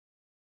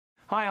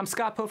Hi, I'm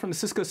Scott Poe from the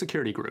Cisco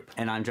Security Group.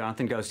 And I'm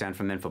Jonathan Gostan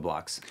from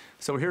Infoblox.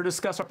 So we're here to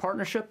discuss our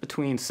partnership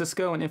between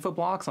Cisco and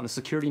Infoblox on the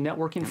security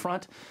networking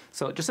front.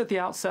 So just at the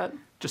outset,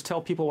 just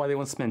tell people why they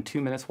want to spend 2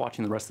 minutes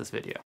watching the rest of this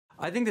video.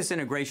 I think this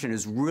integration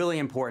is really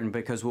important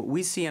because what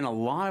we see in a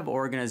lot of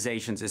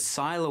organizations is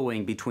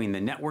siloing between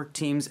the network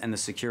teams and the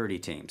security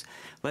teams.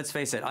 Let's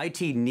face it,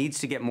 IT needs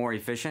to get more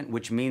efficient,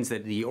 which means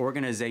that the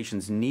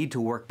organizations need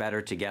to work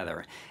better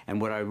together.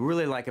 And what I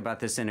really like about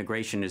this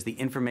integration is the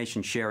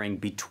information sharing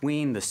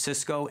between the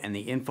Cisco and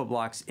the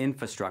Infoblox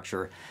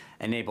infrastructure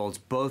enables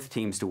both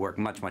teams to work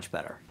much, much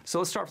better. So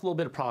let's start with a little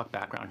bit of product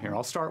background here.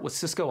 I'll start with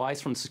Cisco ISE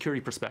from the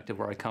security perspective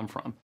where I come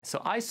from. So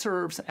ISE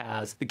serves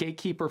as the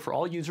gatekeeper for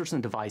all users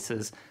and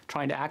devices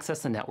trying to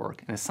access the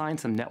network and assign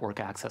some network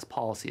access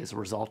policy as a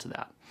result of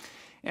that.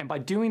 And by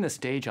doing this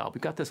day job,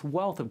 we've got this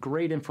wealth of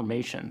great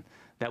information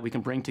that we can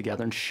bring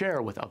together and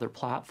share with other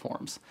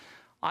platforms.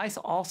 ISE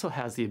also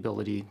has the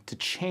ability to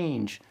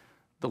change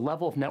the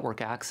level of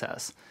network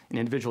access an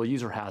individual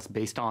user has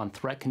based on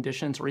threat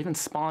conditions or even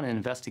spawn an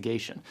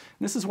investigation. And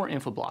this is where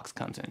Infoblox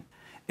comes in.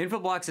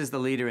 Infoblox is the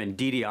leader in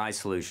DDI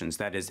solutions,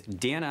 that is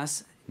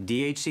DNS,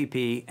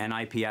 DHCP, and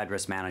IP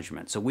address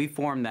management. So we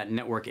form that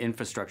network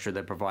infrastructure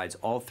that provides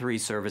all three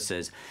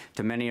services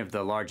to many of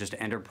the largest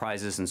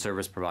enterprises and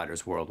service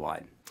providers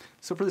worldwide.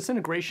 So for this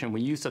integration,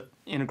 we use an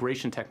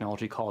integration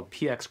technology called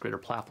pxGrid or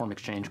Platform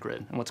Exchange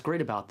Grid. And what's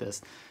great about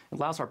this, it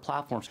allows our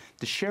platforms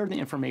to share the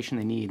information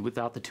they need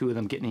without the two of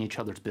them getting in each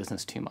other's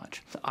business too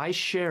much. So ISE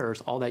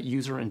shares all that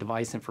user and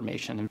device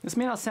information. And this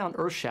may not sound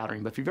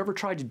earth-shattering, but if you've ever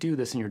tried to do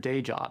this in your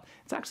day job,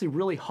 it's actually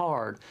really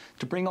hard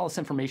to bring all this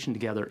information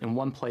together in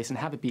one place and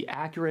have it be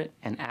accurate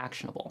and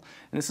actionable.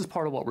 And this is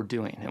part of what we're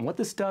doing. And what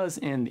this does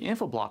in the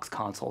Infoblox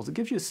console is it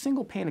gives you a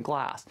single pane of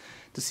glass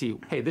to see,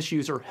 hey, this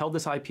user held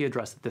this IP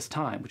address at this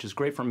time, which is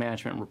great for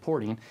management and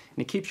reporting, and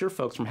it keeps your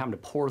folks from having to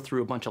pour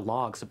through a bunch of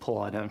logs to pull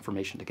all that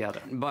information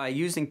together. By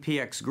using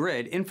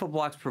pxGrid,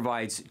 Infoblox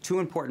provides two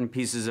important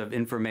pieces of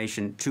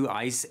information to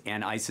ISE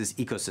and ISE's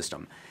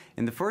ecosystem.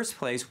 In the first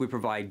place, we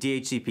provide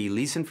DHCP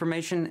lease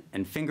information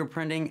and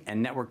fingerprinting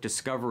and network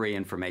discovery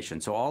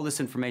information. So all this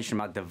information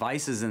about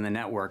devices in the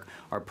network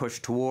are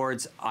pushed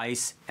towards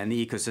ISE and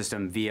the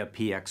ecosystem via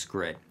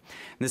pxGrid.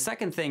 And the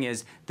second thing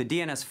is the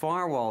DNS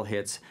firewall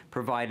hits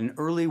provide an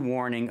early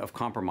warning of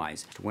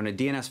compromise. When a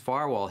DNS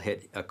firewall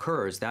hit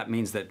occurs, that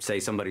means that, say,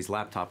 somebody's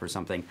laptop or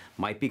something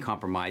might be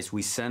compromised.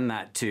 We send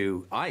that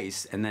to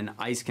ISE, and then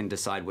ISE can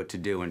decide what to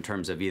do in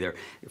terms of either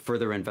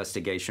further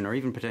investigation or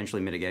even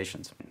potentially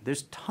mitigations.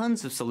 There's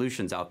tons of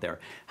solutions out there.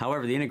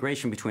 However, the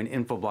integration between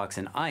Infoblox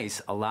and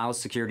ISE allows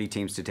security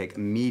teams to take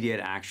immediate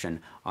action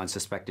on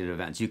suspected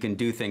events. You can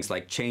do things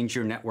like change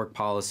your network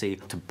policy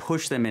to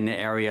push them into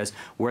areas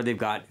where they've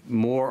got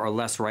more or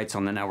less rights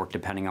on the network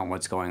depending on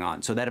what's going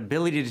on. So that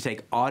ability to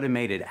take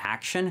automated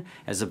action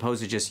as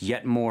opposed to just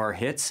yet more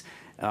hits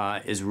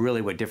is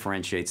really what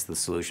differentiates the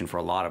solution for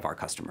a lot of our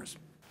customers.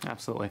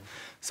 Absolutely.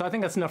 So I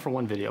think that's enough for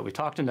one video. We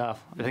talked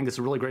enough. I think it's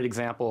a really great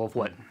example of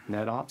what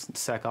NetOps and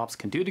SecOps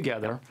can do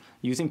together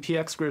using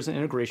pxGrid as an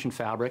integration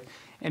fabric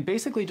and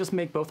basically just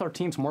make both our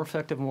teams more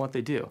effective in what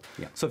they do.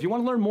 Yeah. So if you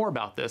want to learn more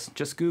about this,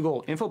 just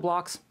Google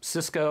Infoblox,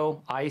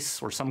 Cisco,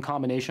 ISE, or some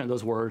combination of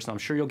those words. And I'm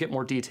sure you'll get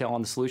more detail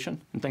on the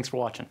solution. And thanks for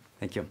watching.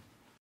 Thank you.